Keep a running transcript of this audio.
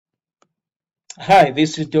Hi,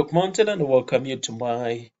 this is Doc Mountain and I welcome you to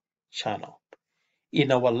my channel.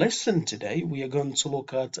 In our lesson today, we are going to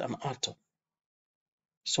look at an atom.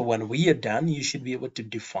 So when we are done, you should be able to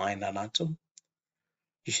define an atom.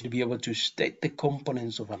 You should be able to state the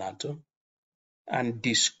components of an atom and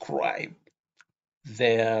describe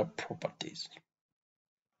their properties.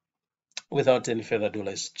 Without any further ado,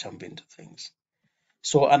 let's jump into things.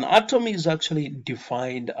 So an atom is actually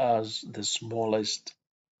defined as the smallest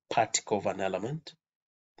particle of an element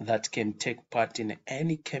that can take part in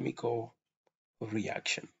any chemical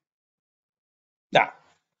reaction. Now,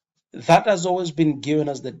 that has always been given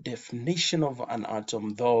as the definition of an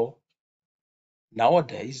atom, though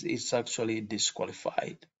nowadays it's actually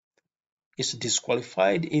disqualified. It's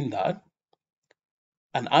disqualified in that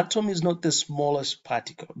an atom is not the smallest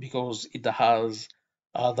particle because it has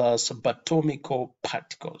other subatomic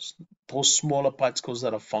particles, those smaller particles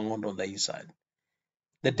that are found on the inside.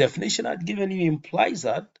 The definition I've given you implies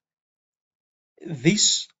that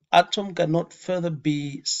this atom cannot further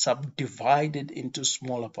be subdivided into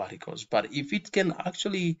smaller particles, but if it can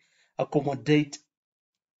actually accommodate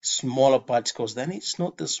smaller particles, then it's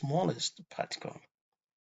not the smallest particle.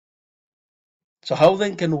 So how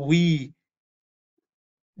then can we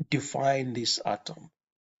define this atom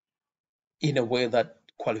in a way that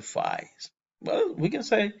qualifies? Well, we can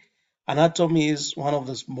say an atom is one of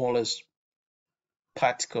the smallest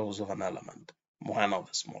particles of an element, one of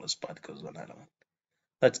the smallest particles of an element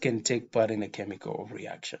that can take part in a chemical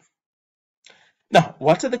reaction. Now,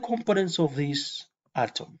 what are the components of this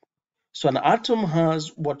atom? So an atom has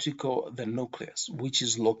what we call the nucleus, which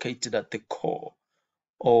is located at the core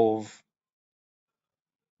of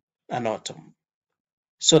an atom.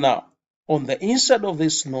 So now, on the inside of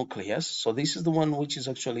this nucleus, so this is the one which is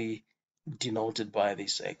actually denoted by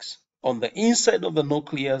this X. On the inside of the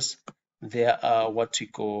nucleus, there are what we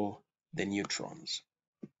call the neutrons.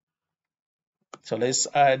 So let's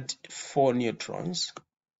add 4 neutrons.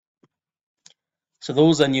 So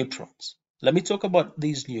those are neutrons. Let me talk about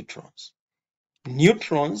these neutrons.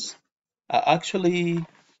 Neutrons are actually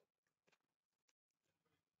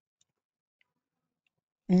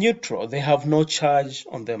neutral. They have no charge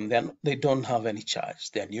on them. They don't have any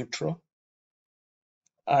charge. They're neutral.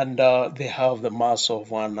 And they have the mass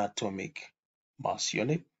of 1 atomic mass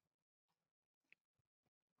unit.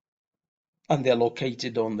 And they're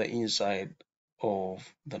located on the inside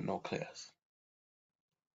of the nucleus.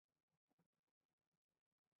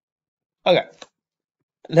 Okay,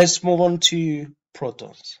 let's move on to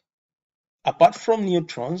protons. Apart from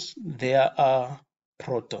neutrons, there are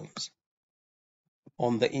protons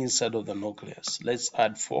on the inside of the nucleus. Let's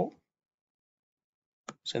add 4.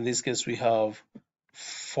 So in this case, we have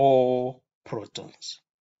 4 protons.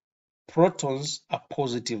 Protons are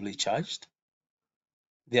positively charged.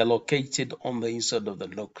 They are located on the inside of the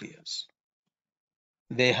nucleus.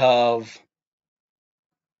 They have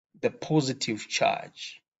the positive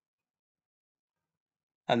charge,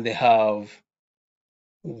 and they have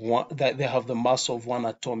the mass of 1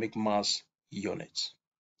 atomic mass units.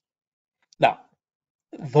 Now,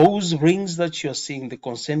 those rings that you're seeing, the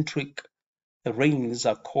concentric rings,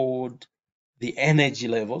 are called the energy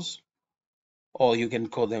levels, or you can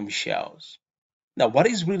call them shells. Now, what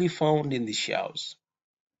is really found in the shells?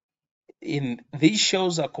 In these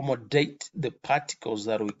shells accommodate the particles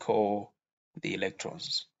that we call the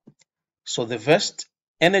electrons. So the first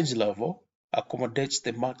energy level accommodates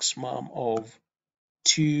the maximum of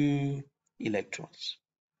 2 electrons.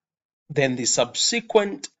 Then the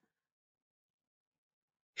subsequent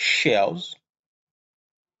shells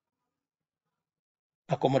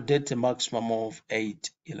accommodate a maximum of 8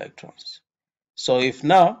 electrons. So if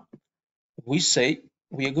now we say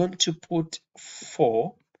we are going to put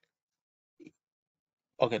 4,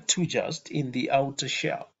 okay, 2 just in the outer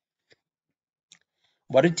shell.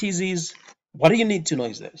 What it is what you need to know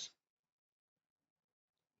is this.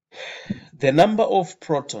 The number of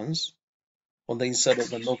protons on the inside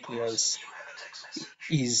of the nucleus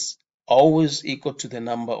is always equal to the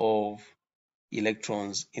number of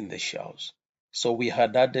electrons in the shells. So we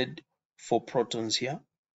had added 4 protons here.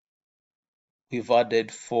 We've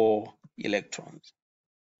added 4 electrons.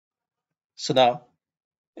 So now,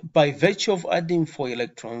 by virtue of adding 4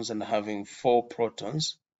 electrons and having 4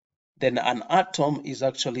 protons, then an atom is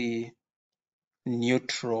actually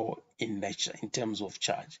neutral in nature in terms of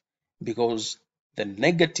charge, because the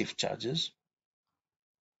negative charges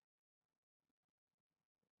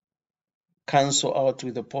cancel out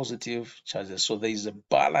with the positive charges. So there is a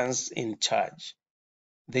balance in charge.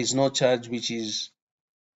 There is no charge which is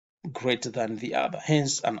greater than the other.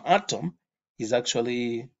 Hence, an atom is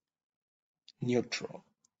actually neutral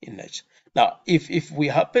in nature. Now, if we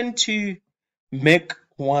happen to make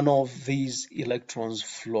one of these electrons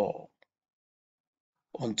flow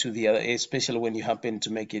onto the other, especially when you happen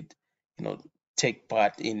to make it, take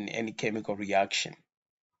part in any chemical reaction,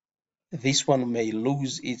 this one may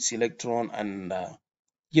lose its electron, and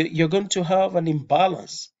you're going to have an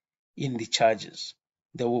imbalance in the charges.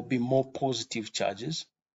 There will be more positive charges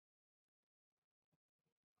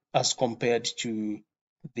as compared to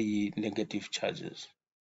the negative charges,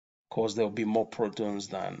 because there will be more protons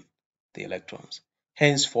than the electrons.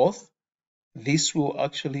 Henceforth, this will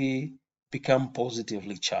actually become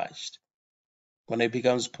positively charged. When it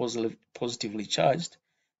becomes positively charged,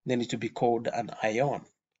 then it will be called an ion.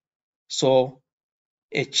 So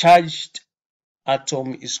a charged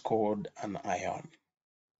atom is called an ion.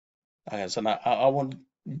 Okay, so now I want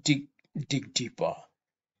to dig deeper,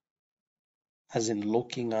 as in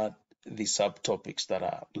looking at the subtopics that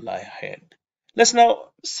are lie ahead. Let's now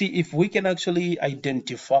see if we can actually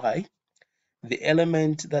identify the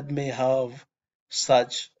element that may have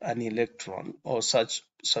such an electron, or such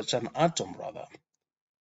an atom rather,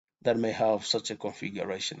 that may have such a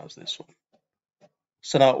configuration as this one.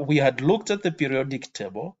 So now we had looked at the periodic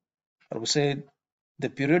table, and we said the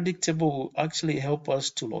periodic table will actually help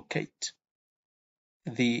us to locate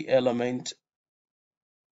the element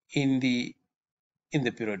in the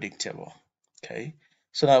periodic table. Okay,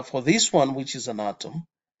 so now for this one, which is an atom,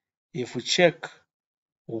 if we check,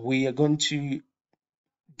 we are going to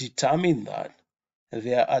determine that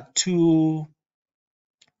there are two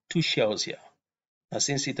shells here. Now,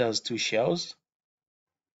 since it has two shells,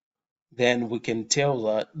 then we can tell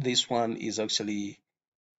that this one is actually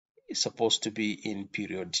supposed to be in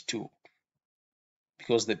period 2,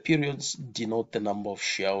 because the periods denote the number of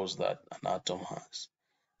shells that an atom has.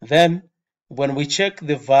 Then, when we check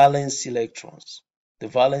the valence electrons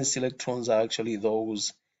are actually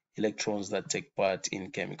those electrons that take part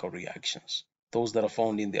in chemical reactions, those that are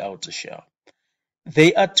found in the outer shell.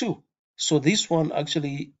 They are 2. So this one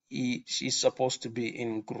actually is supposed to be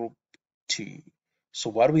in group 2.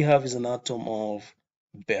 So what we have is an atom of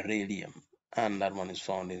beryllium, and that one is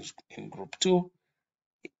found in group 2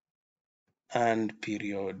 and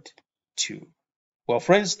period 2. Well,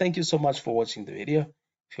 friends, thank you so much for watching the video.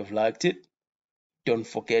 If you've liked it, don't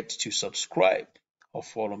forget to subscribe or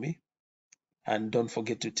follow me, and don't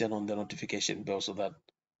forget to turn on the notification bell so that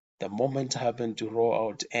the moment I happen to roll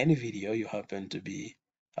out any video, you happen to be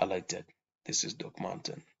alerted. This is Doc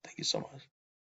Mountain. Thank you so much.